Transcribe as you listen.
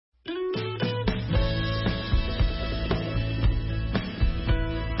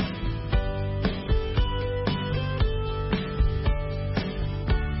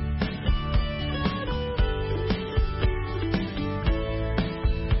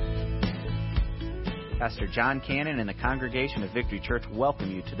Pastor John Cannon and the congregation of Victory Church welcome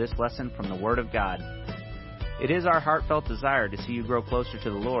you to this lesson from the Word of God. It is our heartfelt desire to see you grow closer to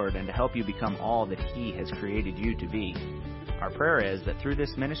the Lord and to help you become all that He has created you to be. Our prayer is that through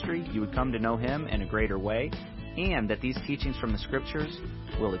this ministry you would come to know Him in a greater way, and that these teachings from the Scriptures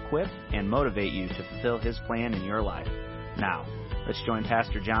will equip and motivate you to fulfill His plan in your life. Now, let's join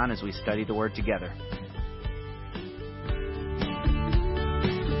Pastor John as we study the Word together.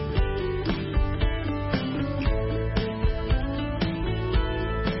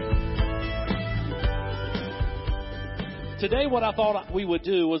 Today what I thought we would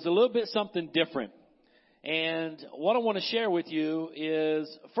do was a little bit something different. And what I want to share with you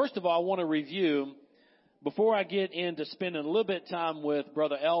is, first of all, I want to review, before I get into spending a little bit of time with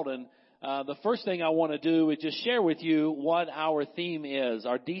Brother Eldon, the first thing I want to do is just share with you what our theme is,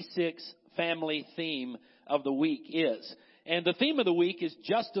 our D6 family theme of the week is. And the theme of the week is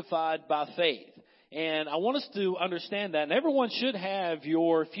justified by faith. And I want us to understand that. And everyone should have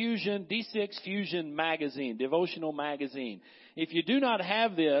your Fusion, D6 Fusion magazine, devotional magazine. If you do not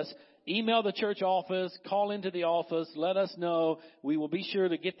have this, email the church office, call into the office, let us know. We will be sure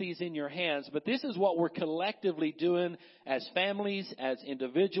to get these in your hands. But this is what we're collectively doing as families, as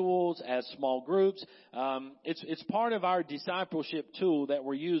individuals, as small groups. It's part of our discipleship tool that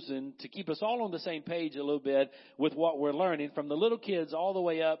we're using to keep us all on the same page a little bit with what we're learning, from the little kids all the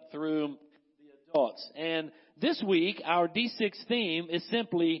way up through adults. And this week, our D6 theme is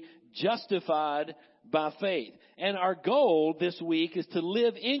simply justified by faith. And our goal this week is to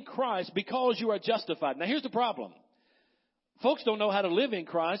live in Christ because you are justified. Now, here's the problem. Folks don't know how to live in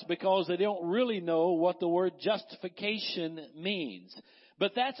Christ because they don't really know what the word justification means.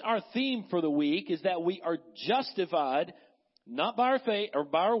 But that's our theme for the week, is that we are justified not by our faith or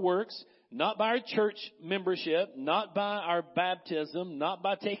by our works, not by our church membership, not by our baptism, not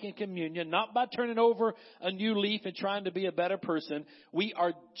by taking communion, not by turning over a new leaf and trying to be a better person. We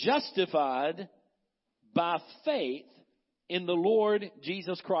are justified by faith in the Lord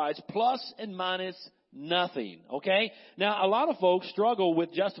Jesus Christ, plus and minus nothing. Okay? Now, a lot of folks struggle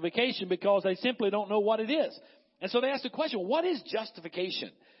with justification because they simply don't know what it is. And so they ask the question, what is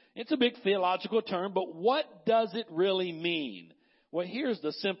justification? It's a big theological term, but what does it really mean? Well, here's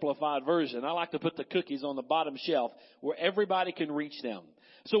the simplified version. I like to put the cookies on the bottom shelf where everybody can reach them.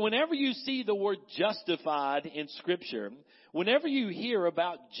 So whenever you see the word justified in Scripture, whenever you hear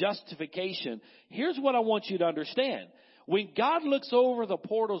about justification, here's what I want you to understand. When God looks over the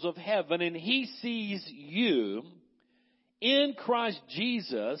portals of heaven and He sees you in Christ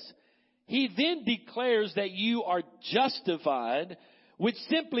Jesus, He then declares that you are justified, which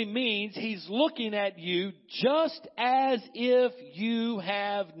simply means He's looking at you just as if you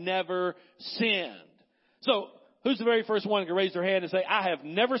have never sinned. So, who's the very first one to raise their hand and say, I have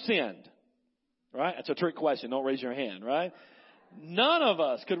never sinned? Right? That's a trick question. Don't raise your hand, right? None of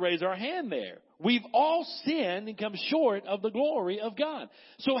us could raise our hand there. We've all sinned and come short of the glory of God.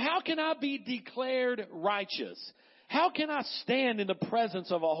 So how can I be declared righteous? How can I stand in the presence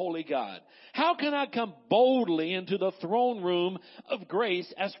of a holy God? How can I come boldly into the throne room of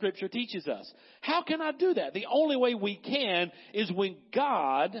grace as Scripture teaches us? How can I do that? The only way we can is when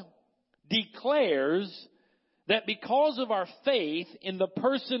God declares that because of our faith in the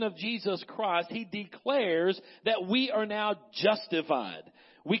person of Jesus Christ, He declares that we are now justified.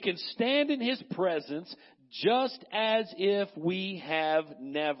 We can stand in His presence just as if we have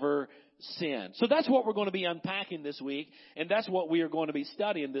never sin. So that's what we're going to be unpacking this week, and that's what we are going to be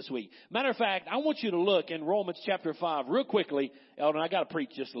studying this week. Matter of fact, I want you to look in Romans chapter 5 real quickly. Eldon, I got to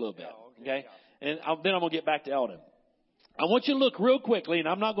preach just a little bit, okay? And then I'm going to get back to Eldon. I want you to look real quickly, and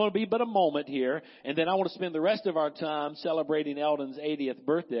I'm not going to be but a moment here, and then I want to spend the rest of our time celebrating Eldon's 80th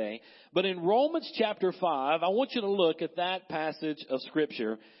birthday. But in Romans chapter 5, I want you to look at that passage of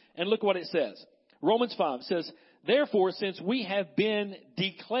Scripture, and look what it says. Romans 5 says, therefore, since we have been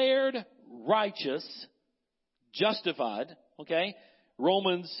declared righteous, justified, okay?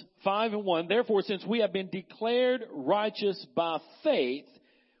 Romans 5:1, therefore, since we have been declared righteous by faith,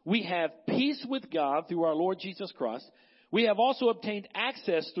 we have peace with God through our Lord Jesus Christ. We have also obtained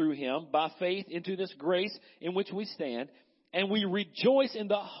access through Him by faith into this grace in which we stand, and we rejoice in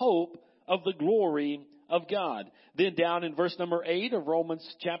the hope of the glory of God. Then down in verse number 8 of Romans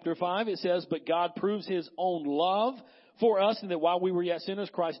chapter 5, it says, but God proves His own love for us, and that while we were yet sinners,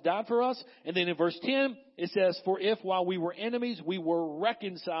 Christ died for us. And then in verse 10, it says, for if while we were enemies, we were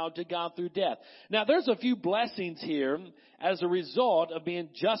reconciled to God through death. Now, there's a few blessings here as a result of being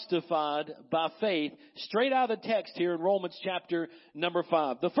justified by faith, straight out of the text here in Romans chapter number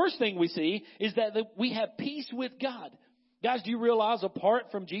 5. The first thing we see is that we have peace with God. Guys, do you realize apart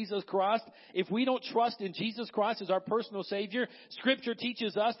from Jesus Christ, if we don't trust in Jesus Christ as our personal Savior, Scripture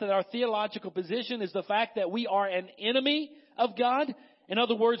teaches us that our theological position is the fact that we are an enemy of God. In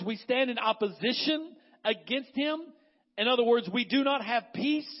other words, we stand in opposition against Him. In other words, we do not have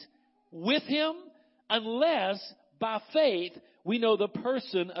peace with Him unless by faith we know the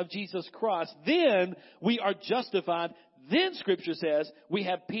person of Jesus Christ. Then we are justified. Then Scripture says we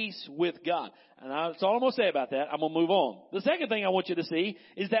have peace with God. And that's all I'm going to say about that. I'm going to move on. The second thing I want you to see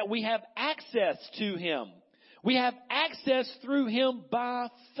is that we have access to Him. We have access through Him by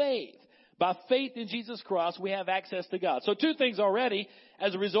faith. By faith in Jesus Christ, we have access to God. So two things already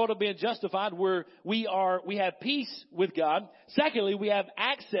as a result of being justified. We have peace with God. Secondly, we have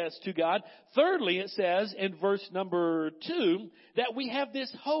access to God. Thirdly, it says in verse number 2 that we have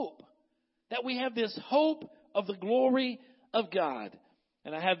this hope. That we have this hope of the glory of God.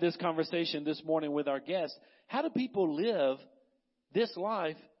 And I had this conversation this morning with our guests. How do people live this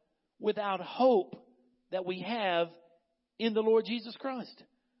life without hope that we have in the Lord Jesus Christ?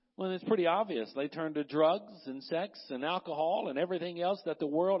 Well, it's pretty obvious. They turn to drugs and sex and alcohol and everything else that the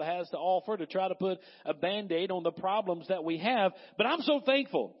world has to offer to try to put a Band-Aid on the problems that we have. But I'm so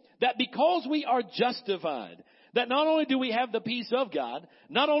thankful that because we are justified, that not only do we have the peace of God,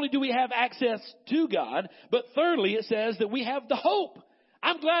 not only do we have access to God, but thirdly, it says that we have the hope.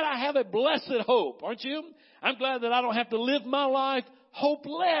 I'm glad I have a blessed hope, aren't you? I'm glad that I don't have to live my life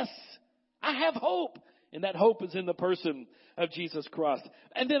hopeless. I have hope. And that hope is in the person of Jesus Christ.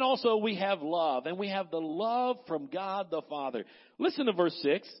 And then also we have love. And we have the love from God the Father. Listen to verse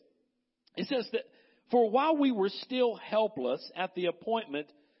 6. It says that, for while we were still helpless at the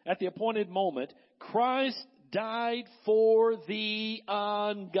appointed moment, Christ died for the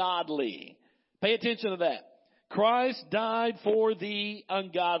ungodly. Pay attention to that. Christ died for the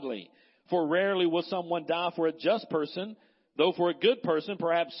ungodly. For rarely will someone die for a just person, though for a good person,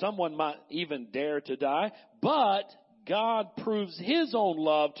 perhaps someone might even dare to die. But God proves His own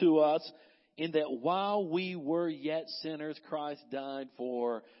love to us in that while we were yet sinners, Christ died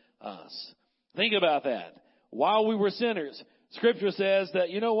for us. Think about that. While we were sinners, Scripture says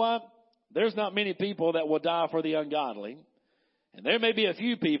that, you know what? There's not many people that will die for the ungodly. And there may be a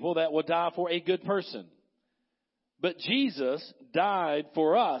few people that will die for a good person. But Jesus died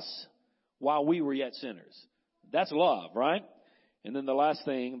for us while we were yet sinners. That's love, right? And then the last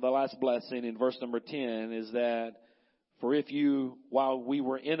blessing in verse number 10 is that, for while we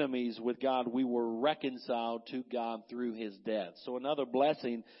were enemies with God, we were reconciled to God through His death. So another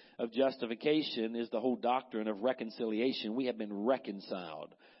blessing of justification is the whole doctrine of reconciliation. We have been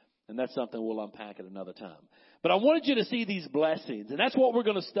reconciled. And that's something we'll unpack at another time. But I wanted you to see these blessings, and that's what we're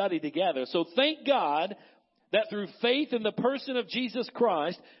going to study together. So thank God that through faith in the person of Jesus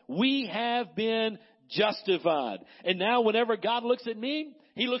Christ, we have been justified. And now whenever God looks at me,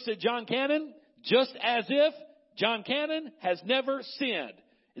 He looks at John Cannon just as if John Cannon has never sinned.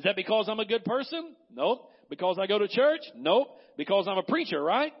 Is that because I'm a good person? Nope. Because I go to church? Nope. Because I'm a preacher,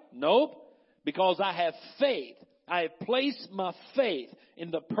 right? Nope. Because I have faith. I have placed my faith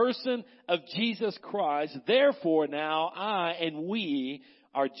in the person of Jesus Christ. Therefore now I and we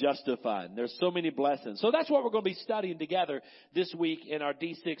are justified. And there's so many blessings. So that's what we're going to be studying together this week in our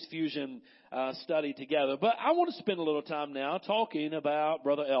D6 Fusion study together. But I want to spend a little time now talking about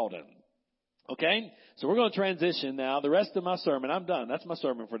Brother Eldon. Okay? So we're going to transition now. The rest of my sermon, I'm done. That's my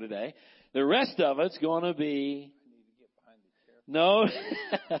sermon for today. The rest of it's going to be... No.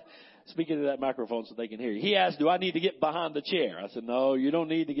 Speaking to that microphone so they can hear you. He asked, do I need to get behind the chair? I said, no, you don't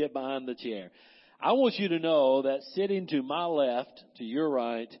need to get behind the chair. I want you to know that sitting to my left, to your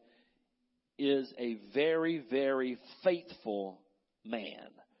right, is a very, very faithful man.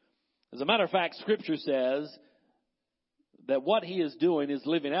 As a matter of fact, Scripture says that what he is doing is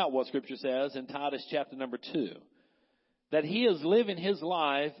living out what Scripture says in Titus chapter number 2. That he is living his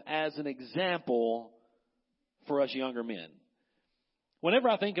life as an example for us younger men. Whenever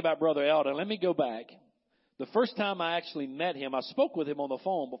I think about Brother Eldon, let me go back. The first time I actually met him, I spoke with him on the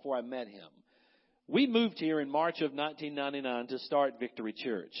phone before I met him. We moved here in March of 1999 to start Victory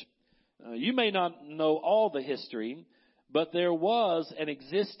Church. You may not know all the history, but there was an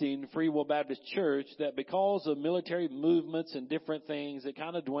existing Free Will Baptist Church that because of military movements and different things, it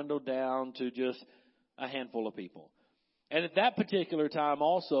kind of dwindled down to just a handful of people. And at that particular time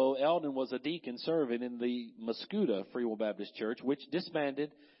also, Eldon was a deacon serving in the Mascoutah Free Will Baptist Church, which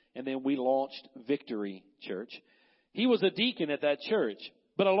disbanded, and then we launched Victory Church. He was a deacon at that church.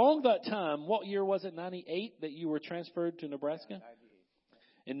 But along that time, what year was it, 98, that you were transferred to Nebraska? 98.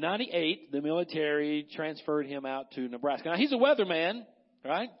 In 98, the military transferred him out to Nebraska. Now, he's a weatherman.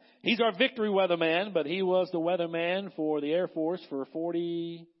 right? He's our victory weatherman, but he was the weatherman for the Air Force for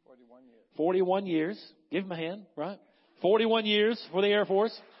 41 years. Give him a hand, right? 41 years for the Air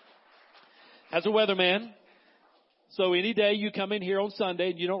Force as a weatherman. So any day you come in here on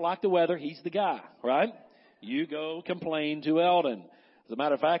Sunday and you don't like the weather, he's the guy, right? You go complain to Eldon. As a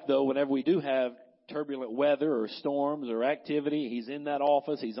matter of fact, though, whenever we do have turbulent weather or storms or activity, he's in that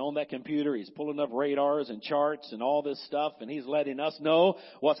office, he's on that computer, he's pulling up radars and charts and all this stuff, and he's letting us know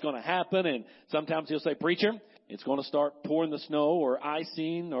what's going to happen. And sometimes he'll say, preacher, it's going to start pouring the snow or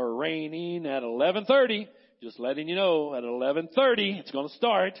icing or raining at 11:30. Just letting you know, at 11:30, it's going to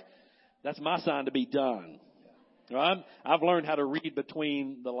start. That's my sign to be done. Right? I've learned how to read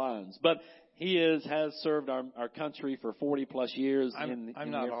between the lines. But he has served our country for 40 plus years. I'm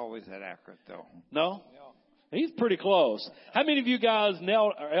not always that accurate, though. No? He's pretty close. How many of you guys,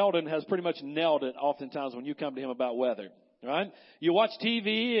 Eldon has pretty much nailed it oftentimes when you come to him about weather, right? You watch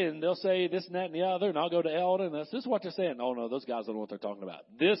TV and they'll say this and that and the other, and I'll go to Eldon and this is what they're saying. Oh, no, those guys don't know what they're talking about.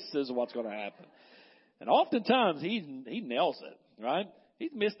 This is what's going to happen. And oftentimes he nails it, right?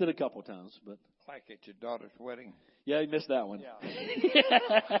 He's missed it a couple times, but. Like at your daughter's wedding. Yeah, he missed that one. Yeah.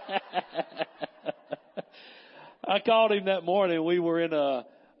 I called him that morning. We were in I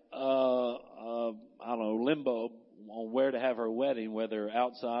don't know, limbo on where to have her wedding, whether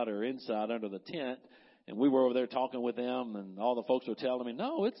outside or inside under the tent. And we were over there talking with them, and all the folks were telling me,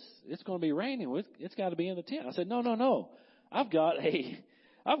 no, it's going to be raining. It's got to be in the tent. I said, no. I've got a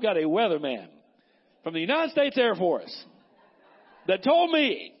weatherman from the United States Air Force that told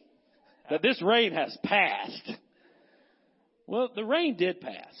me that this rain has passed. Well, the rain did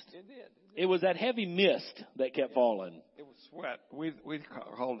pass. It did. It was that heavy mist that kept falling. It was sweat. We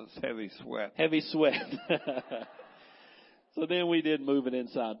called it heavy sweat. Heavy sweat. So then we did move it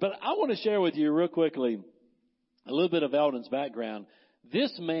inside. But I want to share with you real quickly a little bit of Eldon's background.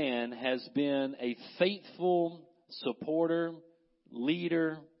 This man has been a faithful supporter,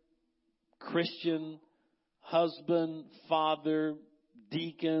 leader, Christian, husband, father,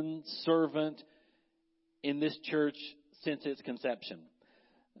 deacon, servant in this church since its conception.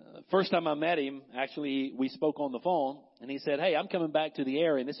 First time I met him, actually, we spoke on the phone, and he said, hey, I'm coming back to the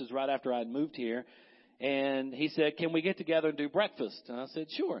area, and this is right after I had moved here. And he said, can we get together and do breakfast? And I said,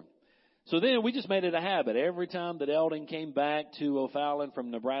 sure. So then we just made it a habit. Every time that Eldon came back to O'Fallon from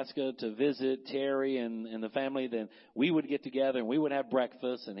Nebraska to visit Terry and the family, then we would get together and we would have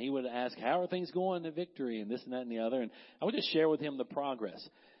breakfast, and he would ask, how are things going at Victory, and this and that and the other. And I would just share with him the progress.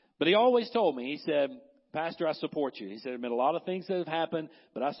 But he always told me, he said, Pastor, I support you. He said, there have been a lot of things that have happened,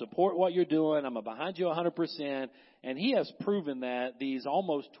 but I support what you're doing. I'm behind you 100%. And he has proven that these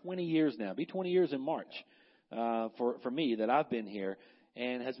almost 20 years now, be 20 years in March, for me that I've been here,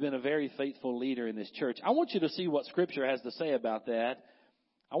 and has been a very faithful leader in this church. I want you to see what Scripture has to say about that.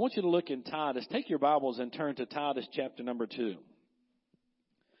 I want you to look in Titus. Take your Bibles and turn to Titus chapter number 2.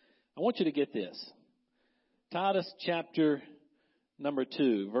 I want you to get this. Titus chapter number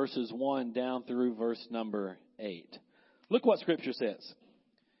 2, verses 1 down through verse number 8. Look what Scripture says.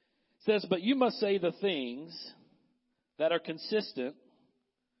 It says, but you must say the things that are consistent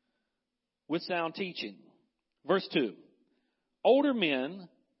with sound teaching. Verse 2. Older men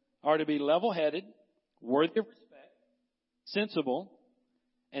are to be level-headed, worthy of respect, sensible,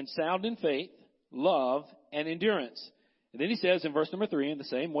 and sound in faith, love, and endurance. And then he says in verse number 3, in the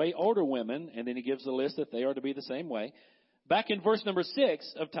same way, older women, and then he gives the list that they are to be the same way. Back in verse number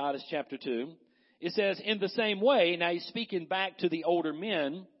 6 of Titus chapter 2, it says, in the same way, now he's speaking back to the older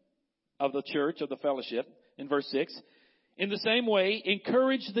men of the church, of the fellowship, in verse 6, in the same way,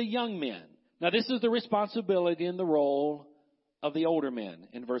 encourage the young men. Now this is the responsibility and the role of the older men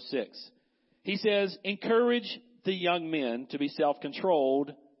in verse 6. He says, encourage the young men to be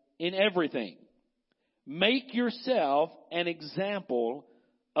self-controlled in everything. Make yourself an example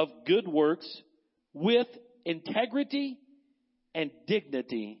of good works with integrity and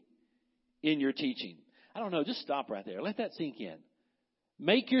dignity in your teaching. I don't know, just stop right there. Let that sink in.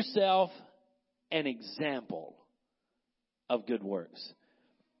 Make yourself an example of good works.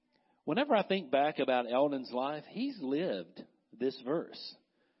 Whenever I think back about Eldon's life, he's lived this verse.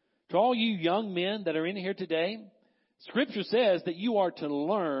 To all you young men that are in here today, Scripture says that you are to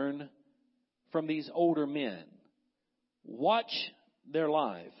learn from these older men. Watch their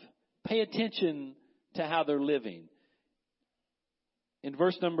life. Pay attention to how they're living. In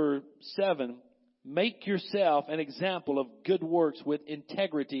verse number 7, make yourself an example of good works with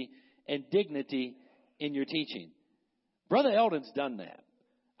integrity and dignity in your teaching. Brother Eldon's done that.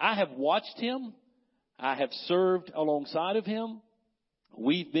 I have watched him. I have served alongside of him.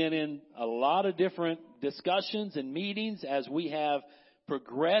 We've been in a lot of different discussions and meetings as we have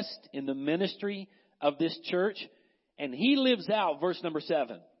progressed in the ministry of this church. And he lives out verse number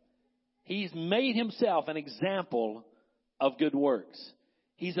 7. He's made himself an example of good works.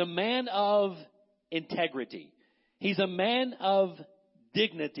 He's a man of integrity. He's a man of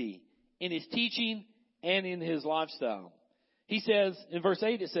dignity in his teaching and in his lifestyle. He says, in verse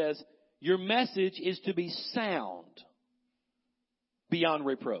 8 it says, your message is to be sound beyond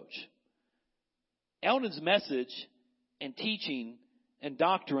reproach. Eldon's message and teaching and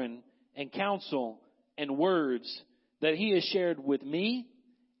doctrine and counsel and words that he has shared with me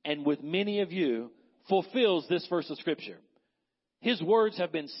and with many of you fulfills this verse of Scripture. His words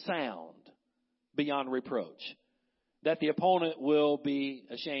have been sound beyond reproach, that the opponent will be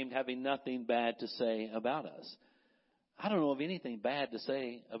ashamed, having nothing bad to say about us. I don't know of anything bad to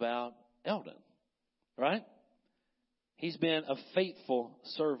say about Eldon, right? He's been a faithful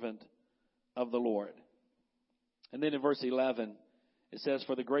servant of the Lord. And then in verse 11, it says,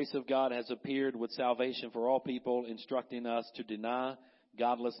 for the grace of God has appeared with salvation for all people, instructing us to deny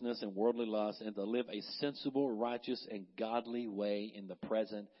godlessness and worldly lust and to live a sensible, righteous, and godly way in the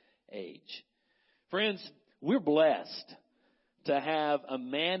present age. Friends, we're blessed to have a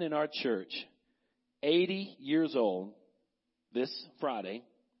man in our church, 80 years old, this Friday,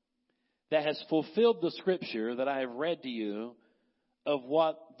 that has fulfilled the Scripture that I have read to you of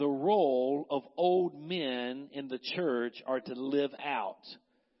what the role of old men in the church are to live out,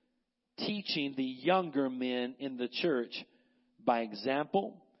 teaching the younger men in the church by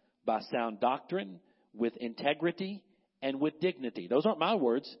example, by sound doctrine, with integrity, and with dignity. Those aren't my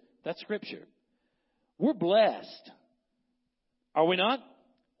words. That's Scripture. We're blessed. Are we not?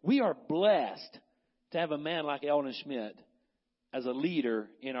 We are blessed to have a man like Eldon Schmidt as a leader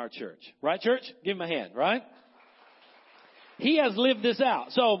in our church. Right, church? Give him a hand, right? He has lived this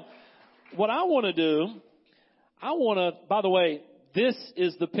out. So what I want to do, by the way, this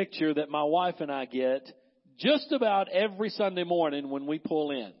is the picture that my wife and I get just about every Sunday morning when we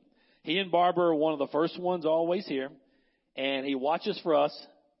pull in. He and Barbara are one of the first ones always here, and he watches for us,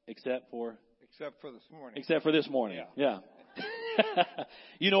 except for this morning. Yeah.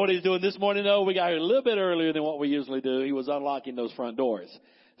 You know what he's doing this morning, though? We got here a little bit earlier than what we usually do. He was unlocking those front doors.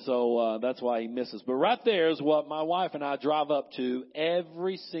 So that's why he misses. But right there is what my wife and I drive up to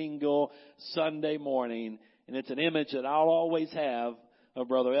every single Sunday morning. And it's an image that I'll always have of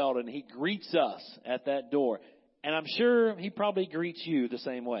Brother Eldon. He greets us at that door. And I'm sure he probably greets you the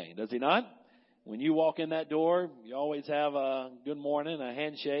same way. Does he not? When you walk in that door, you always have a good morning, a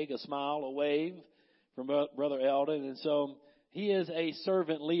handshake, a smile, a wave from Brother Eldon. And so he is a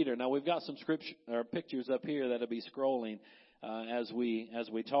servant leader. Now, we've got some scripture or pictures up here that'll be scrolling as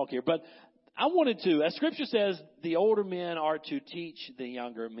we talk here. But I wanted to, as Scripture says, the older men are to teach the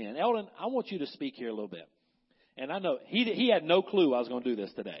younger men. Eldon, I want you to speak here a little bit. And I know he had no clue I was going to do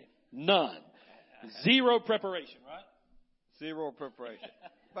this today. None. Zero preparation, right? Zero preparation.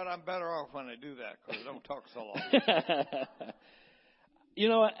 But I'm better off when I do that because I don't talk so long. You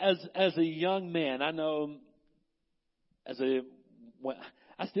know, as a young man, I know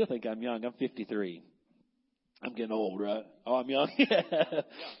I still think I'm young. I'm 53. I'm getting old, right? Oh, I'm young.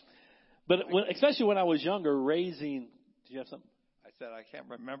 But especially when I was younger, raising. Did you have something? I said I can't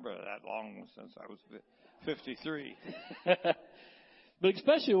remember that long since I was 53. But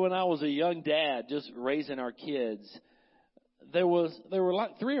especially when I was a young dad, just raising our kids, there were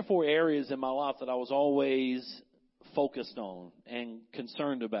like 3 or 4 areas in my life that I was always focused on and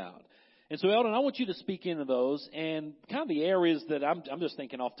concerned about. And so, Eldon, I want you to speak into those and kind of the areas that I'm just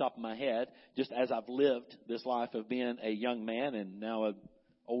thinking off the top of my head, just as I've lived this life of being a young man and now an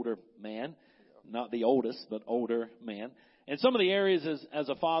older man, not the oldest, but older man. And some of the areas as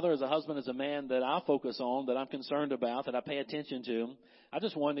a father, as a husband, as a man that I focus on, that I'm concerned about, that I pay attention to, I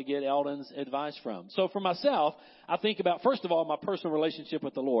just wanted to get Eldon's advice from. So for myself, I think about, first of all, my personal relationship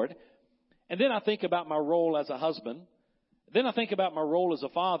with the Lord. And then I think about my role as a husband. Then I think about my role as a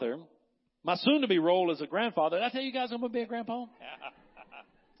father. My soon-to-be role as a grandfather. Did I tell you guys I'm going to be a grandpa?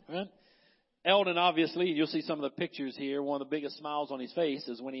 Right? Eldon, obviously, you'll see some of the pictures here. One of the biggest smiles on his face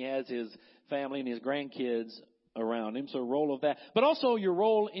is when he has his family and his grandkids around him. So role of that. But also your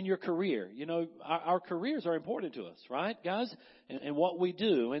role in your career. You know, our careers are important to us, right, guys? And what we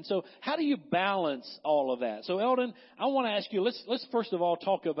do. And so how do you balance all of that? So, Eldon, I want to ask you, let's first of all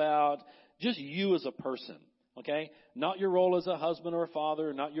talk about just you as a person. Okay? Not your role as a husband or a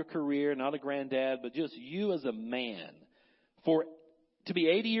father, not your career, not a granddad, but just you as a man. To be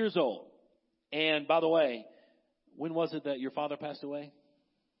 80 years old. And by the way, when was it that your father passed away?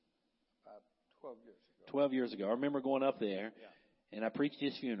 12 years ago. 12 years ago. I remember going up there, and I preached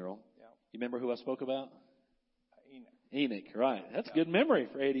his funeral. Yeah. You remember who I spoke about? Enoch, right. That's a good memory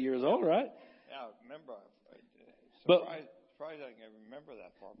for 80 years old, right? Yeah, remember. But Surprised I can remember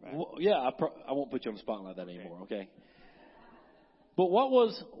that far back. Well, yeah, I won't put you on the spot like that anymore, okay? But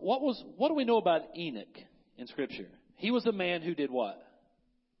what do we know about Enoch in Scripture? He was a man who did what?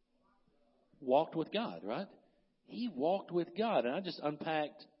 Walked with God, right? He walked with God. And I just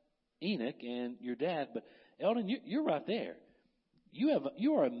unpacked Enoch and your dad, but Eldon, you're right there.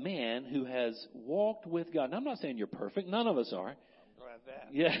 You are a man who has walked with God. And I'm not saying you're perfect. None of us are. I'm glad that.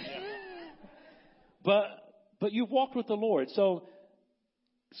 Yeah. But you've walked with the Lord. So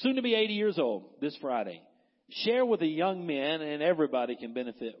soon to be 80 years old this Friday. Share with the young men, and everybody can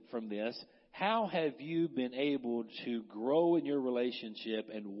benefit from this. How have you been able to grow in your relationship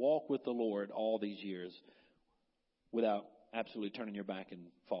and walk with the Lord all these years without absolutely turning your back and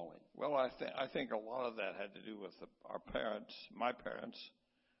falling? Well, I think a lot of that had to do with our parents, my parents,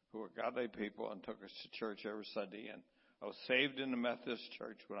 who were godly people and took us to church every Sunday. And I was saved in the Methodist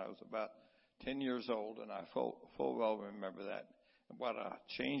church when I was about 10 years old, and I full well remember that. What a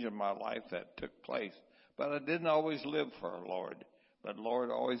change in my life that took place. But I didn't always live for our Lord. But the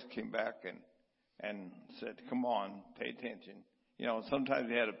Lord always came back and said, come on, pay attention. You know, sometimes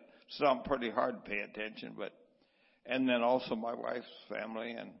you had to stomp pretty hard to pay attention. And then also my wife's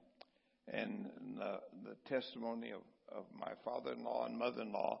family and the testimony of my father-in-law and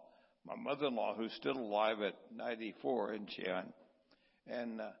mother-in-law. My mother-in-law, who's still alive at 94 in Xi'an.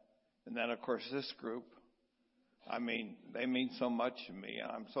 And then, of course, this group. I mean, they mean so much to me.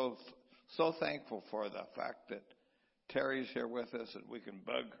 And I'm so thankful for the fact that Terry's here with us and we can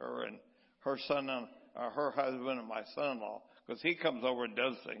bug her and her son and her husband and my son-in-law, because he comes over and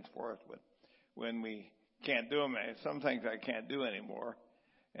does things for us when we can't do them. Some things I can't do anymore.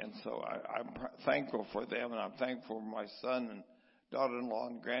 And so I'm thankful for them, and I'm thankful for my son and daughter-in-law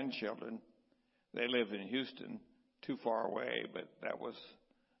and grandchildren. They live in Houston, too far away, but that was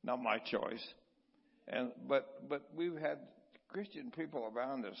not my choice. But we've had Christian people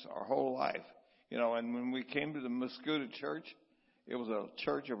around us our whole life, you know. And when we came to the Muscuda church, it was a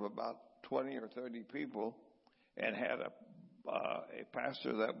church of about 20 or 30 people, and had a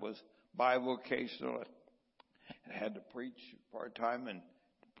pastor that was bivocational and had to preach part time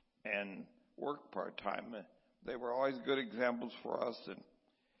and work part time. They were always good examples for us,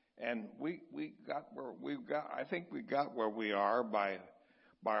 and we got where we've got. I think we got where we are by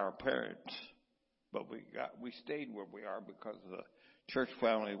our parents. But we stayed where we are because of the church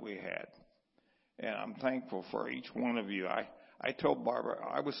family we had. And I'm thankful for each one of you. I told Barbara,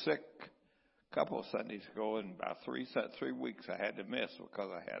 I was sick a couple of Sundays ago, and about 3 weeks I had to miss because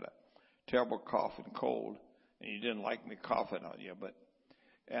I had a terrible cough and cold. And you didn't like me coughing on you,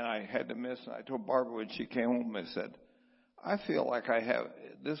 and I had to miss. And I told Barbara when she came home, I said, I feel like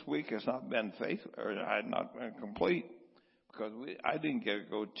this week has not been faithful, or I had not been complete, because I didn't get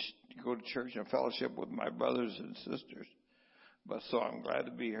to go to church and fellowship with my brothers and sisters. But so I'm glad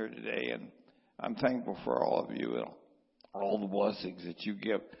to be here today, and I'm thankful for all of you and all the blessings that you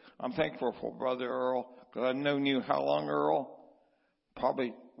give. I'm thankful for Brother Earl, because I've known you how long, Earl?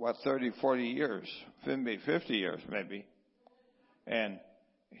 Probably, 30, 40 years, 50 years maybe. And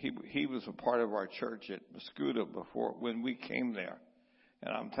he was a part of our church at Muscuda when we came there.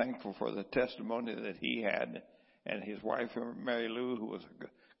 And I'm thankful for the testimony that he had, and his wife, Mary Lou, who was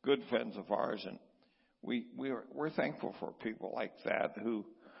good friends of ours. And we're thankful for people like that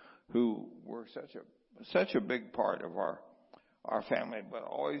who were such a big part of our family, but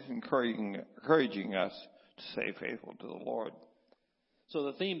always encouraging us to stay faithful to the Lord. So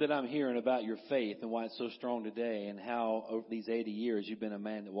the theme that I'm hearing about your faith and why it's so strong today, and how over these 80 years you've been a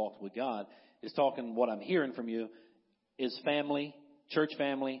man that walked with God, is talking, what I'm hearing from you is family, church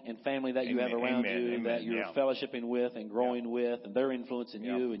family, and family that you have around you, that you're fellowshipping with and growing with, and they're influencing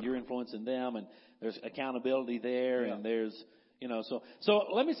you, and you're influencing them, and there's accountability there, and there's, so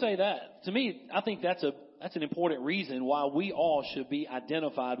let me say that. To me, I think that's an important reason why we all should be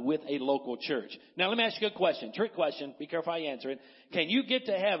identified with a local church. Now, let me ask you a question, trick question. Be careful how you answer it. Can you get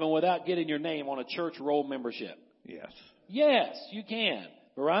to heaven without getting your name on a church roll membership? Yes. Yes, you can.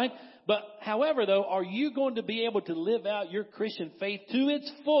 All right? But, however, though, are you going to be able to live out your Christian faith to its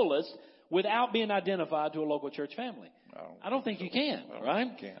fullest without being identified to a local church family? I don't think you can, right?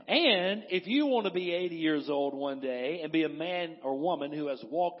 And if you want to be 80 years old one day and be a man or woman who has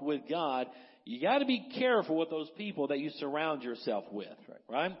walked with God, you got to be careful with those people that you surround yourself with,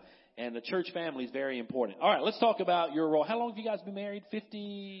 right? And the church family is very important. All right, let's talk about your role. How long have you guys been married?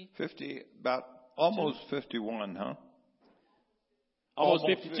 50, about almost 51, huh? Almost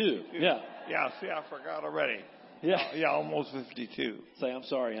 52. Yeah. Yeah, see, I forgot already. Yeah, almost 52. Say, I'm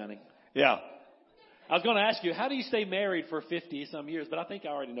sorry, honey. Yeah. I was going to ask you, how do you stay married for 50-some years? But I think I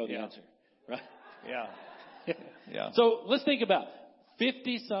already know the answer, right? Yeah. Yeah. So let's think about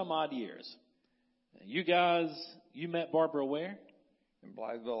 50-some-odd years. You guys, you met Barbara where? In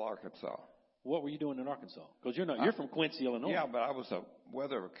Blytheville, Arkansas. What were you doing in Arkansas? Because you're from Quincy, Illinois. Yeah, but I was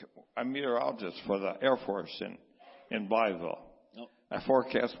a meteorologist for the Air Force in Blytheville. Oh. I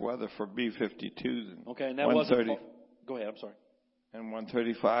forecast weather for B-52s okay, and that wasn't. Go ahead. I'm sorry. And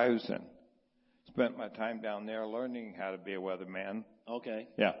 135s, and spent my time down there learning how to be a weatherman. Okay.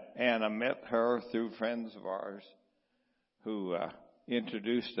 Yeah, and I met her through friends of ours who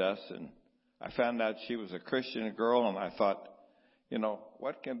introduced us, and I found out she was a Christian girl, and I thought,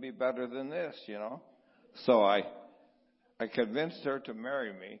 what can be better than this, So I convinced her to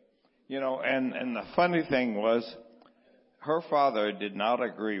marry me, and the funny thing was, her father did not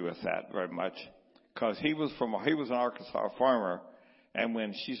agree with that very much, because he was an Arkansas farmer, and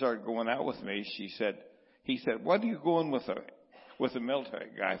when she started going out with me, he said, what are you going with a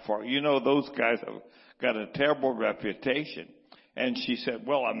military guy for? Those guys have got a terrible reputation. And she said,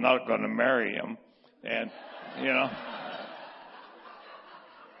 well, I'm not going to marry him. And,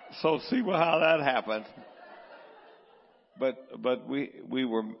 so see how that happened. But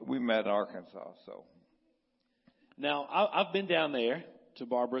we met in Arkansas, so. Now, I've been down there to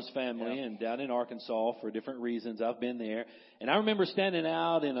Barbara's family and down in Arkansas for different reasons. I've been there. And I remember standing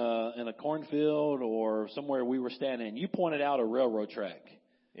out in a cornfield or somewhere we were standing. You pointed out a railroad track.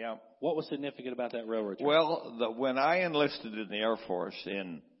 Yeah. What was significant about that railroad track? Well, when I enlisted in the Air Force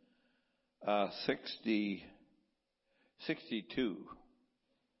in 62,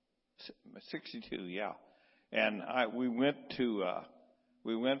 yeah. And we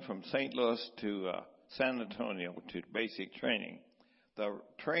went from St. Louis to San Antonio to basic training. The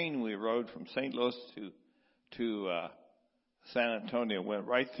train we rode from St. Louis to San Antonio went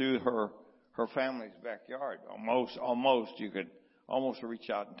right through her family's backyard. Almost you could almost reach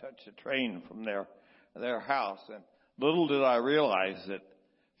out and touch the train from their house. And little did I realize that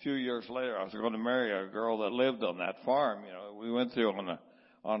a few years later I was going to marry a girl that lived on that farm. We went through on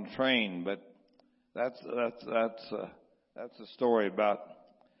a train, but that's a story about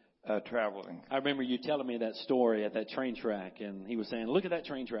traveling. I remember you telling me that story at that train track, and he was saying, look at that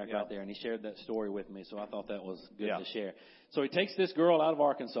train track right there, and he shared that story with me, so I thought that was good to share. So he takes this girl out of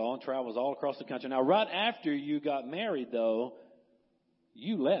Arkansas and travels all across the country. Now, right after you got married, though,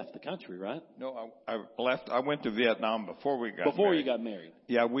 you left the country, right? No, I left. I went to Vietnam before we got married. Before you got married.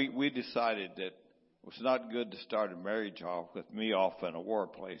 Yeah, we decided that it was not good to start a marriage off with me off in a war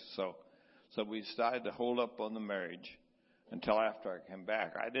place, so we decided to hold up on the marriage until after I came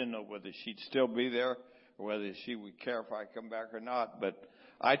back. I didn't know whether she'd still be there or whether she would care if I come back or not, but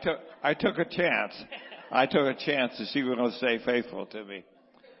I took a chance. I took a chance that she was going to stay faithful to me.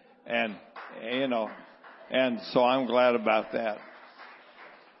 And so I'm glad about that.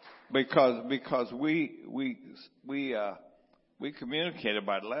 Because we communicated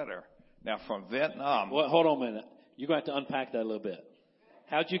by letter. Now from Vietnam. Well, hold on a minute. You're going to have to unpack that a little bit.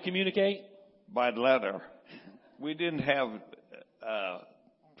 How'd you communicate? By letter. We didn't have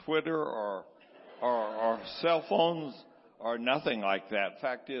Twitter or cell phones or nothing like that.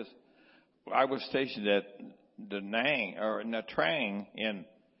 Fact is, I was stationed at Da Nang or Nha Trang in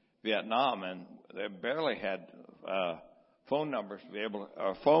Vietnam, and they barely had phone numbers to be able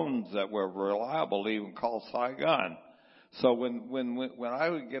to, phones that were reliable to even call Saigon. So when I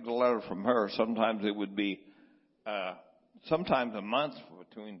would get a letter from her, sometimes it would be sometimes a month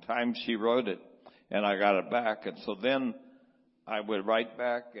between times she wrote it and I got it back. And so then I would write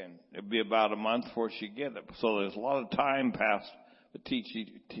back, and it'd be about a month before she'd get it. So there's a lot of time passed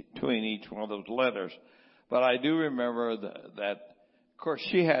between each one of those letters. But I do remember that, of course,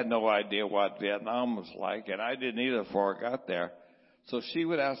 she had no idea what Vietnam was like, and I didn't either before I got there. So she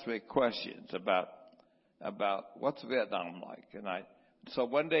would ask me questions about what's Vietnam like. So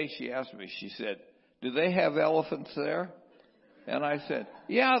one day she asked me, she said, do they have elephants there? And I said,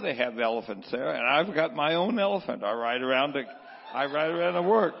 yeah, they have elephants there, and I've got my own elephant. I ride around to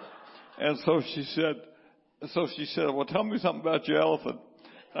work. And so she said, well, tell me something about your elephant.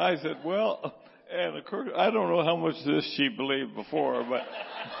 And I said, well, and of course, I don't know how much of this she believed before,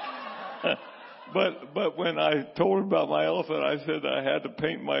 but when I told her about my elephant, I said I had to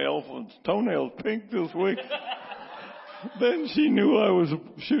paint my elephant's toenails pink this week. Then she knew I was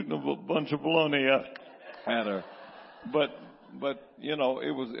shooting a bunch of baloney at her. But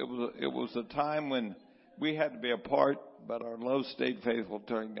it was a time when we had to be apart, but our love stayed faithful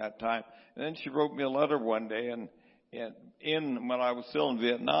during that time. And then she wrote me a letter one day, and when I was still in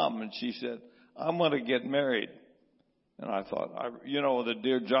Vietnam, and she said, I'm going to get married. And I thought, the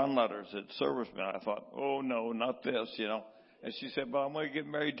Dear John letters at servicemen, I thought, oh, no, not this, And she said, but I'm going to get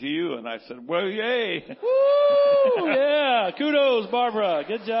married to you. And I said, well, yay. Woo! Yeah. Kudos, Barbara.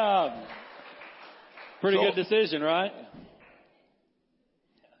 Good job. Pretty good decision, right?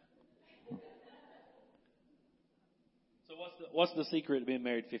 So what's the secret of being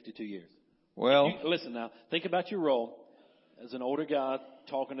married 52 years? Well, listen now. Think about your role as an older guy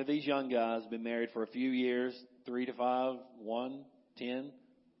talking to these young guys, been married for a few years, 3 to 5, 1, 10.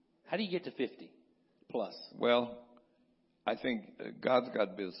 How do you get to 50 plus? Well, I think God's got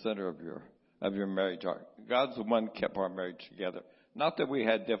to be the center of your marriage. God's the one who kept our marriage together. Not that we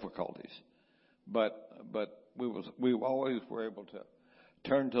had difficulties, but we always were able to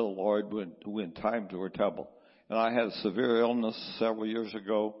turn to the Lord when times were trouble. And I had a severe illness several years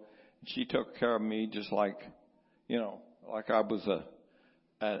ago. She took care of me just like I was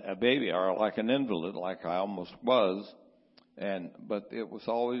a baby or like an invalid, like I almost was. But it was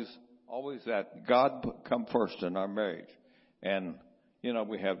always that God come first in our marriage. And,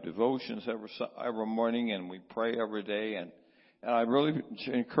 we have devotions every morning and we pray every day. And I really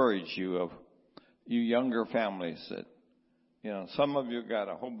encourage you younger families that, some of you got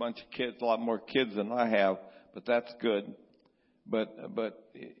a whole bunch of kids, a lot more kids than I have, but that's good. But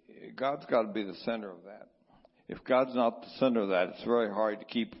God's got to be the center of that. If God's not the center of that, it's very hard to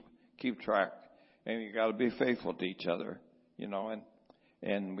keep track. And you got to be faithful to each other,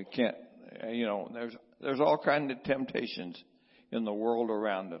 and we can't, there's all kinds of temptations in the world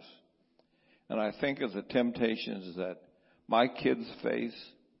around us. And I think of the temptations that my kids face,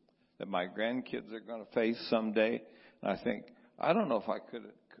 that my grandkids are going to face someday. And I think, I don't know if I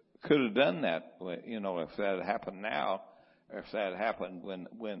could have done that, if that had happened now, or if that had happened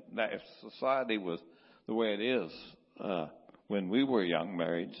if society was the way it is, when we were young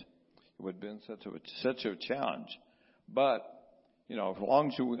married, it would have been such a challenge. But, as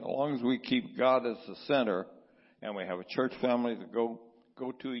long as we keep God as the center, and we have a church family to go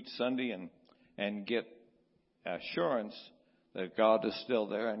to each Sunday and get assurance that God is still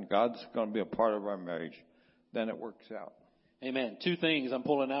there and God's going to be a part of our marriage, then it works out. Amen. 2 things I'm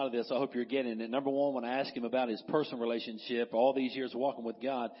pulling out of this. I hope you're getting it. Number one, when I asked him about his personal relationship, all these years walking with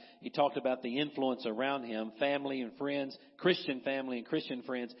God, he talked about the influence around him, family and friends, Christian family and Christian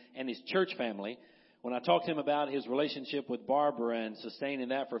friends, and his church family. When I talked to him about his relationship with Barbara and sustaining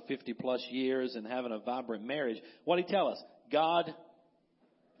that for 50 plus years and having a vibrant marriage, what did he tell us? God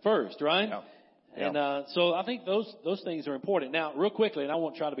first, right? Yeah. And so I think those things are important. Now, real quickly, and I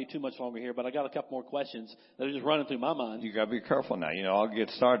won't try to be too much longer here, but I got a couple more questions that are just running through my mind. You got to be careful now. I'll get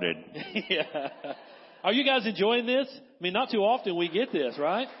started. Yeah. Are you guys enjoying this? I mean, not too often we get this,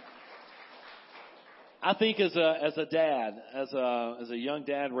 right? I think as a dad, as a young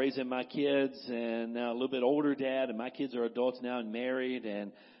dad raising my kids, and now a little bit older dad, and my kids are adults now and married,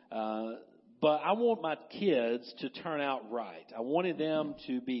 and but I want my kids to turn out right. I wanted them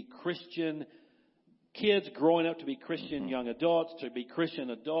to be Christian kids growing up to be Christian young adults, to be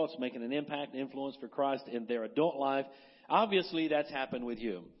Christian adults making an impact and influence for Christ in their adult life. Obviously, that's happened with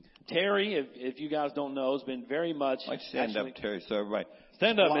you. Terry, if you guys don't know, has been very much... Stand up, Terry, so everybody...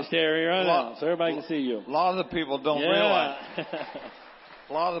 Stand up, Miss Terry, right now, so everybody can see you. A lot of the people don't realize...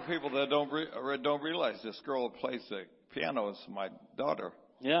 A lot of the people that don't realize this girl who plays the piano is my daughter.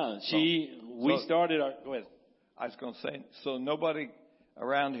 Yeah, we started our... Go ahead. I was going to say, so nobody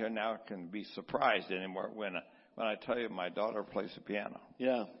around here now can be surprised anymore when I tell you my daughter plays the piano.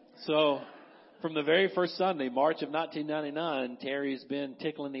 Yeah. So from the very first Sunday, March of 1999, Terry's been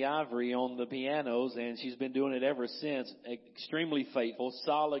tickling the ivory on the pianos, and she's been doing it ever since. Extremely faithful,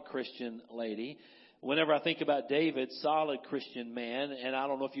 solid Christian lady. Whenever I think about David, solid Christian man, and I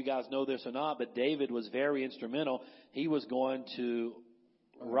don't know if you guys know this or not, but David was very instrumental. He was going to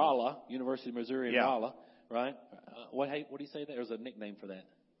Rolla, University of Missouri in Rolla, right? What do you say there? There's a nickname for that.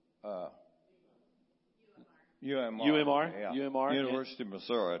 UMR. Yeah. UMR. University of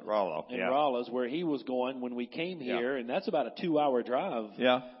Missouri at Rolla. And Rolla's where he was going when we came here, and that's about a 2-hour drive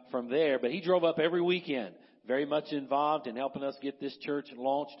from there. But he drove up every weekend, very much involved in helping us get this church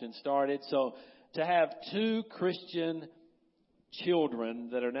launched and started. So to have 2 Christian children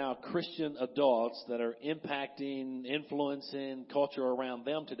that are now Christian adults that are impacting, influencing culture around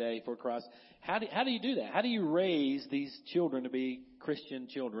them today for Christ, how do you do that? How do you raise these children to be Christian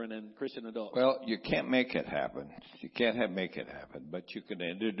children and Christian adults? Well, you can't make it happen. You can't make it happen, but you can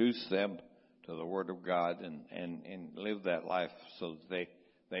introduce them to the Word of God and live that life so that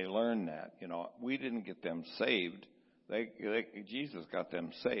they learn that. We didn't get them saved. Jesus got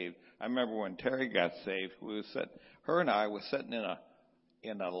them saved. I remember when Terry got saved, her and I was sitting in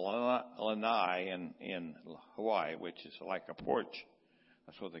in a lanai in Hawaii, which is like a porch.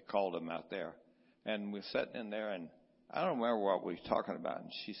 That's what they called them out there. And we're sitting in there, and I don't remember what we were talking about.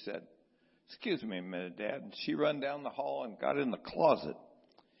 And she said, "Excuse me a minute, Dad." And she run down the hall and got in the closet.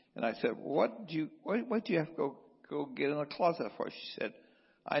 And I said, what do you have to go get in the closet for? She said,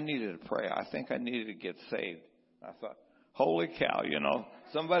 "I needed to pray. I think I needed to get saved." I thought, holy cow,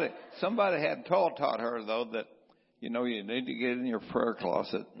 somebody had taught her though that, you need to get in your prayer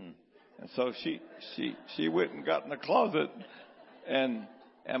closet. And so she went and got in the closet, and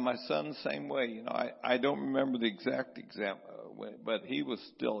my son the same way. I don't remember the exact example, but he was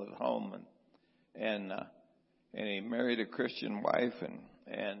still at home, and he married a Christian wife,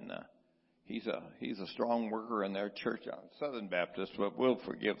 and he's a strong worker in their church. Southern Baptist, but we'll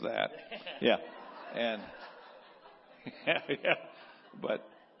forgive that. Yeah. And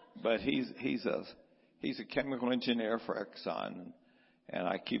but he's a chemical engineer for Exxon, and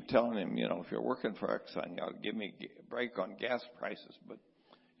I keep telling him, if you're working for Exxon, you ought to give me a break on gas prices. But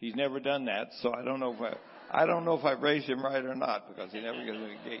he's never done that, so I don't know if I raised him right or not, because he never gives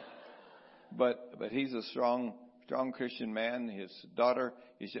me a gate. But he's a strong Christian man. His daughter,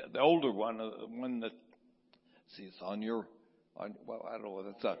 he's the older one, the one that, it's I don't know what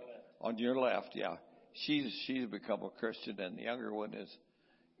it's on your left, yeah. She's become a Christian, and the younger one is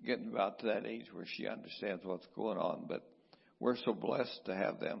getting about to that age where she understands what's going on. But we're so blessed to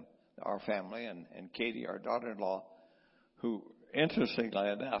have them, our family, and Katie, our daughter-in-law, who, interestingly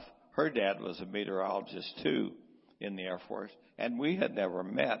enough, her dad was a meteorologist too in the Air Force, and we had never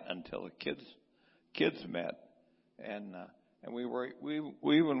met until the kids met, and we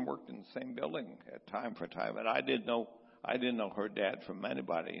even worked in the same building at time for time, and I didn't know her dad from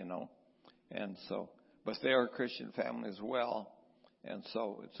anybody, and so, but they are a Christian family as well, and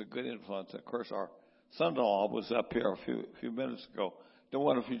so it's a good influence. Of course, our son-in-law was up here a few minutes ago. Don't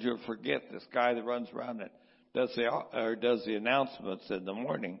want you to forget this guy that runs around and does the announcements in the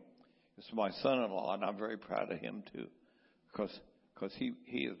morning. It's my son-in-law, and I'm very proud of him too, because he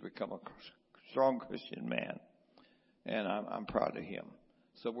has become a strong Christian man, and I'm proud of him.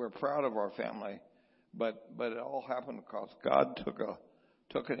 So we're proud of our family, but it all happened because God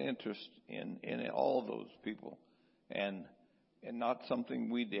took an interest in all those people, and not something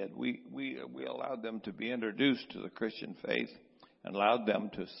we did. We allowed them to be introduced to the Christian faith and allowed them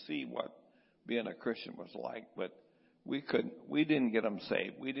to see what being a Christian was like, but we didn't get them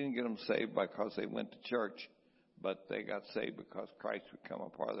saved. We didn't get them saved because they went to church, but they got saved because Christ would become a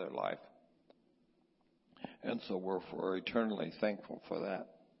part of their life. And so we're eternally thankful for that.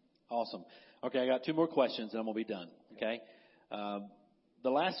 Awesome. Okay, I got two more questions and I'm going to be done. Okay. The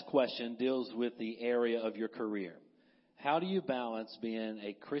last question deals with the area of your career. How do you balance being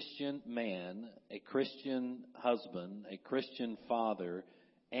a Christian man, a Christian husband, a Christian father,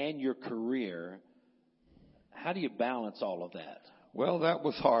 and your career? How do you balance all of that? Well, that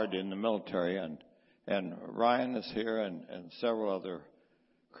was hard in the military, and Ryan is here, and several other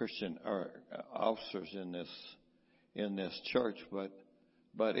Christian officers in this church, but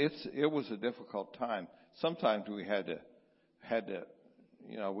it was a difficult time. Sometimes we had to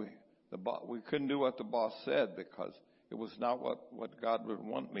we couldn't do what the boss said because it was not what God would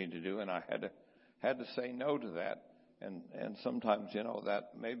want me to do, and I had to say no to that, and sometimes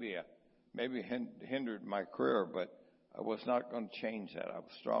that maybe hindered my career, but I was not going to change that. I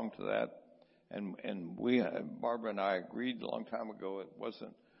was strong to that, and Barbara and I agreed a long time ago it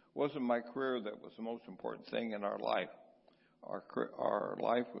wasn't my career that was the most important thing in our life. Our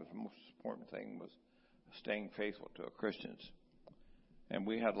life was the most important thing was staying faithful to Christians. And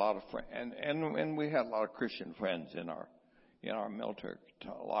we had a lot of and we had a lot of Christian friends in our military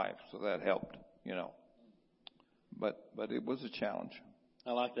life, so that helped, But it was a challenge.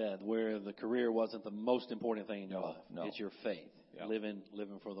 I like that, where the career wasn't the most important thing in your life. No. It's your faith, yeah. living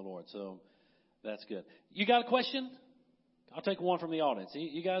for the Lord. So that's good. You got a question? I'll take one from the audience.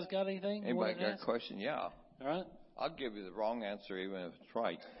 You guys got anything? Anybody got a question? Yeah. All right. I'll give you the wrong answer even if it's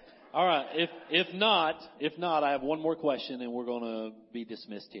right. All right. If not, I have one more question, and we're going to be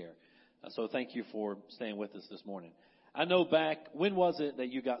dismissed here. So thank you for staying with us this morning. I know when was it that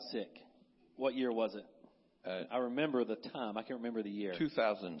you got sick? What year was it? I remember the time. I can't remember the year.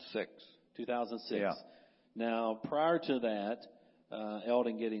 2006. 2006. Yeah. Now, prior to that,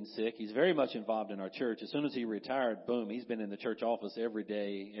 Eldon getting sick, he's very much involved in our church. As soon as he retired, boom, he's been in the church office every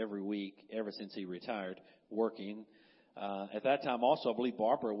day, every week, ever since he retired, working. At that time also, I believe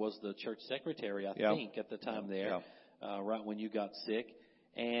Barbara was the church secretary, I think, at the time there, right when you got sick.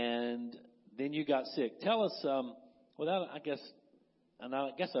 And then you got sick. Tell us, I guess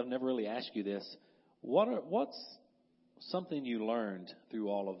I've never really asked you this, what's something you learned through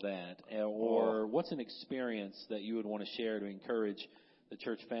all of that, or what's an experience that you would want to share to encourage the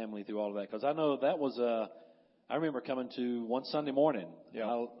church family through all of that? Because I know that was I remember coming to one Sunday morning.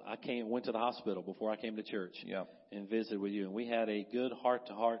 Yeah. I went to the hospital before I came to church. Yeah. And visited with you, and we had a good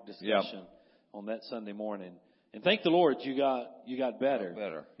heart-to-heart discussion on that Sunday morning. And thank the Lord you got better.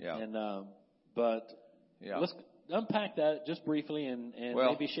 Better, yeah. And let's unpack that just briefly and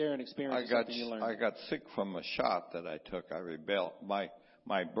maybe share an experience. Something you learned. I got sick from a shot that I took. I rebelled.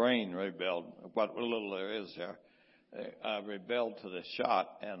 My brain rebelled. What little there is there, I rebelled to the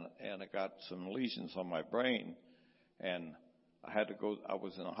shot, and I got some lesions on my brain, and I had to go. I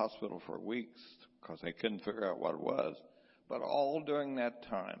was in the hospital for weeks because they couldn't figure out what it was. But all during that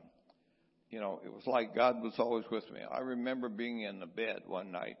time, it was like God was always with me. I remember being in the bed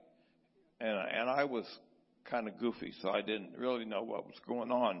one night, and I was kind of goofy, so I didn't really know what was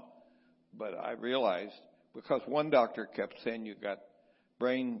going on. But I realized, because one doctor kept saying you've got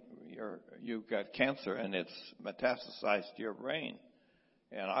cancer and it's metastasized to your brain.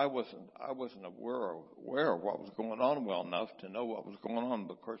 And I wasn't aware of what was going on well enough to know what was going on.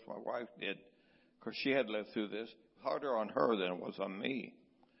 But of course my wife did, because she had lived through this. Harder on her than it was on me.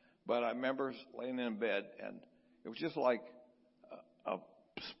 But I remember laying in bed, and it was just like a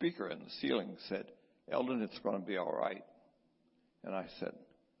speaker in the ceiling said, "Eldon, it's going to be all right." And I said,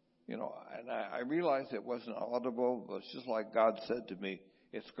 and I realized it wasn't audible, but it's just like God said to me,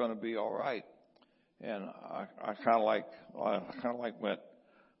 "It's going to be all right." And I kind of went,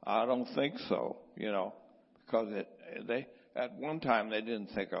 "I don't think so," because they at one time they didn't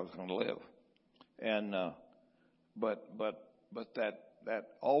think I was going to live, and but that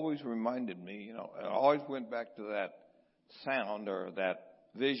always reminded me, it always went back to that sound or that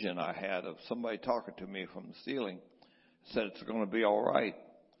vision I had of somebody talking to me from the ceiling, said it's going to be all right,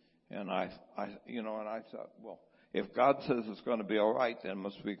 and I thought, well, if God says it's going to be all right, then it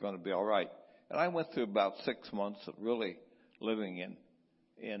must be going to be all right. And I went through about 6 months of really living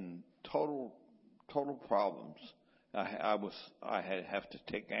in total problems. I have to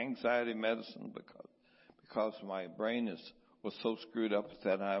take anxiety medicine because my brain was so screwed up at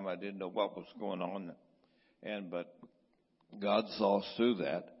that time. I didn't know what was going on, but God saw us through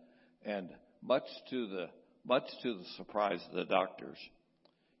that, and much to the surprise of the doctors,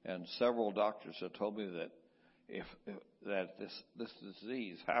 and several doctors have told me that this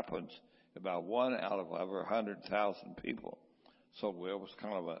disease happens about 1 out of over 100,000 people. So it was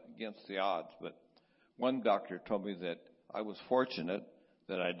kind of against the odds. But one doctor told me that I was fortunate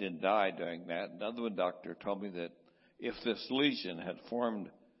that I didn't die during that. Another doctor told me that if this lesion had formed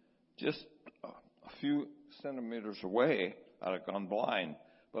just a few centimeters away, I'd have gone blind.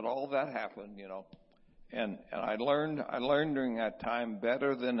 But all that happened, and I learned during that time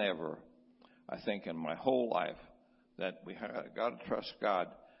better than ever, I think, in my whole life, that we got to trust God.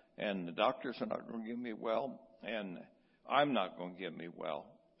 And the doctors are not going to give me well, and I'm not going to get me well,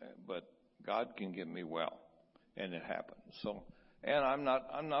 but God can get me well, and it happened. So, and I'm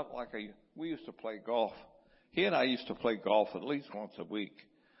not like we used to play golf. He and I used to play golf at least once a week,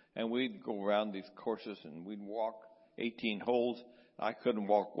 and we'd go around these courses and we'd walk 18 holes. I couldn't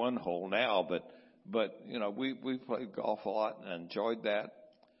walk one hole now, but we played golf a lot and enjoyed that.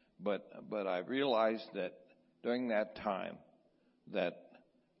 But I realized that during that time that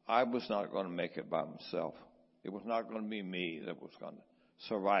I was not going to make it by myself. It was not going to be me that was going to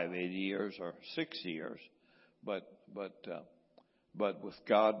survive 80 years or 60 years. But with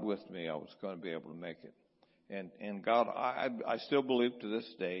God with me, I was going to be able to make it. And God, I still believe to this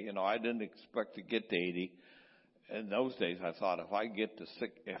day, I didn't expect to get to 80. In those days, I thought if I get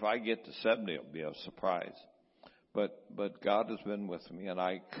to 70, it'll be a surprise. But God has been with me, and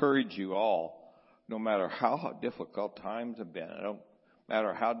I encourage you all, no matter how difficult times have been, no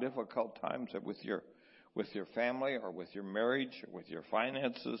matter how difficult times are with your family or with your marriage or with your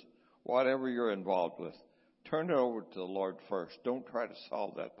finances, whatever you're involved with, turn it over to the Lord first. Don't try to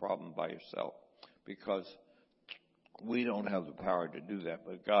solve that problem by yourself, because we don't have the power to do that,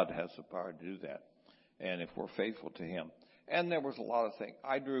 but God has the power to do that. And if we're faithful to Him. And there was a lot of things.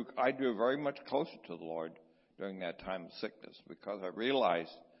 I drew very much closer to the Lord during that time of sickness, because I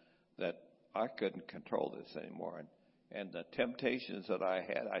realized that I couldn't control this anymore. And the temptations that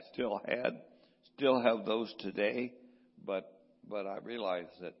I still have those today. But I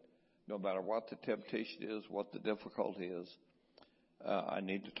realized that no matter what the temptation is, what the difficulty is, I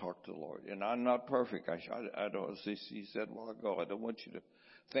need to talk to the Lord. And I'm not perfect. I don't, as he said a while ago, I don't want you to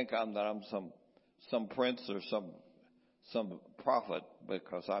think that I'm some prince or some prophet,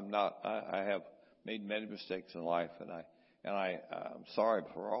 because I'm not. I have made many mistakes in life, and I'm sorry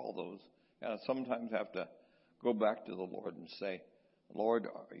for all those. And I sometimes have to go back to the Lord and say, Lord,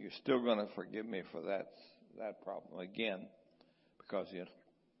 are you still going to forgive me for that problem again? Because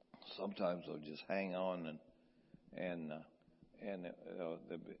sometimes they'll just hang on and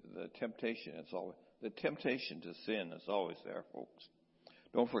the temptation to sin is always there, folks.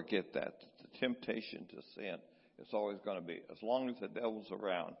 Don't forget that. The temptation to sin is always going to be, as long as the devil's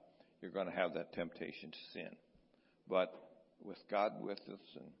around, you're going to have that temptation to sin. But with God with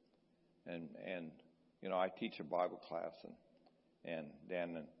us, and I teach a Bible class, and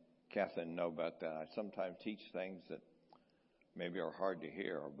Dan and Kathleen know about that. I sometimes teach things that maybe are hard to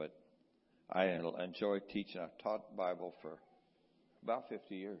hear, but I enjoy teaching. I've taught Bible for about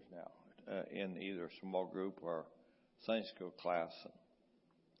 50 years now, in either a small group or Sunday school class.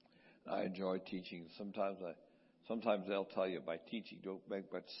 I enjoy teaching. Sometimes they'll tell you by teaching don't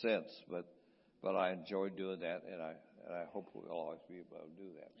make much sense, but I enjoy doing that, and I hope we'll always be able to do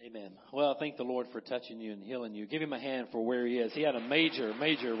that. Amen. Well, thank the Lord for touching you and healing you. Give him a hand for where he is. He had a major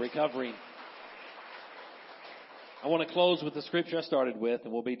recovery. I want to close with the scripture I started with,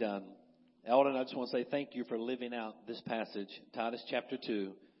 and we'll be done. Eldon, I just want to say thank you for living out this passage. Titus chapter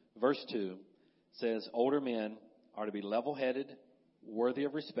 2, verse 2 says, older men are to be level-headed, worthy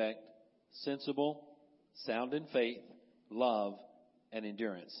of respect, sensible, sound in faith, love, and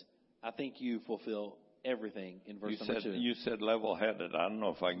endurance. I think you fulfill everything in verse number 2. You said level-headed. I don't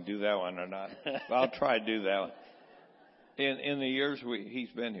know if I can do that one or not. But I'll try to do that one. In the years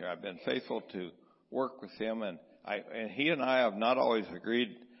he's been here, I've been faithful to work with him, and he and I have not always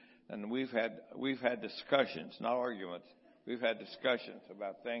agreed, and we've had discussions, not arguments. We've had discussions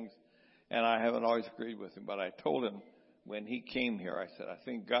about things, and I haven't always agreed with him. But I told him when he came here, I said, I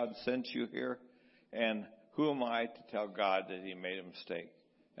think God sent you here, and who am I to tell God that he made a mistake?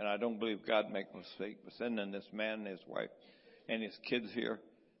 And I don't believe God make a mistake by sending this man and his wife and his kids here,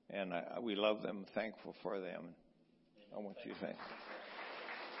 and we love them, thankful for them. I want you to thank them.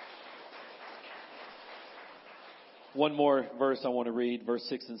 One more verse I want to read, verse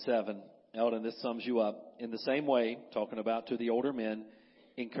 6 and 7. Eldon, this sums you up. In the same way, talking about to the older men,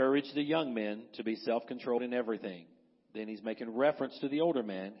 encourage the young men to be self-controlled in everything. Then he's making reference to the older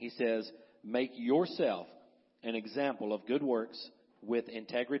man. He says, make yourself an example of good works with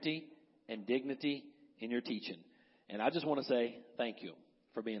integrity and dignity in your teaching. And I just want to say thank you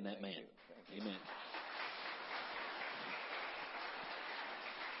for being that man. Amen.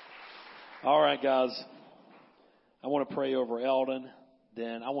 All right, guys. I want to pray over Eldon.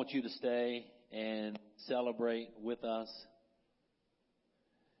 Then I want you to stay and celebrate with us.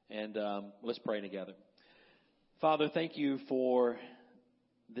 And let's pray together. Father, thank you for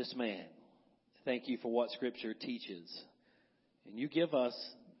this man. Thank you for what Scripture teaches. And you give us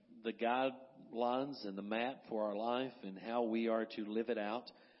the guidelines and the map for our life and how we are to live it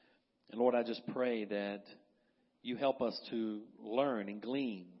out. And Lord, I just pray that you help us to learn and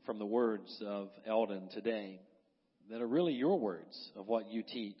glean from the words of Eldon today that are really your words of what you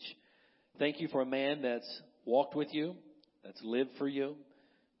teach. Thank you for a man that's walked with you, that's lived for you,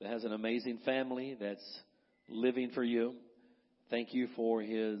 that has an amazing family that's living for you. Thank you for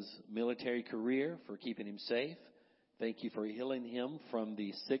his military career, for keeping him safe. Thank you for healing him from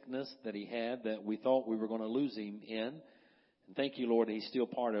the sickness that he had that we thought we were going to lose him in. And thank you, Lord, he's still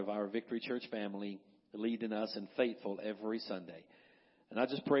part of our Victory Church family, leading us and faithful every Sunday. And I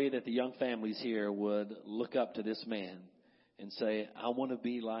just pray that the young families here would look up to this man and say, I want to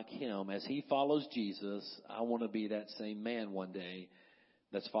be like him. As he follows Jesus, I want to be that same man one day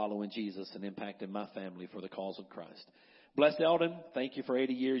that's following Jesus and impacting my family for the cause of Christ. Bless Eldon. Thank you for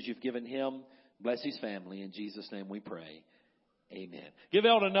 80 years you've given him. Bless his family. In Jesus' name we pray. Amen. Give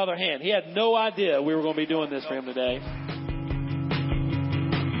Eldon another hand. He had no idea we were going to be doing this for him today.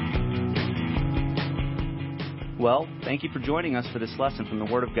 Well, thank you for joining us for this lesson from the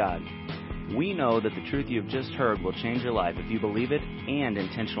Word of God. We know that the truth you have just heard will change your life if you believe it and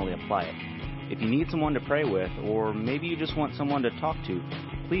intentionally apply it. If you need someone to pray with, or maybe you just want someone to talk to,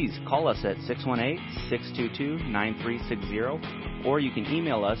 please call us at 618-622-9360, or you can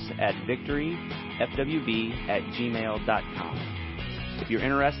email us at victoryfwb@gmail.com. If you're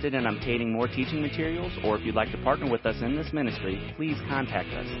interested in obtaining more teaching materials, or if you'd like to partner with us in this ministry, please contact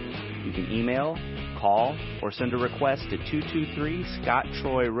us. You can email, call, or send a request to 223 Scott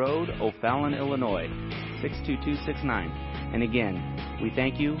Troy Road, O'Fallon, Illinois, 62269. And again, we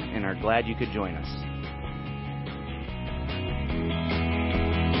thank you and are glad you could join us.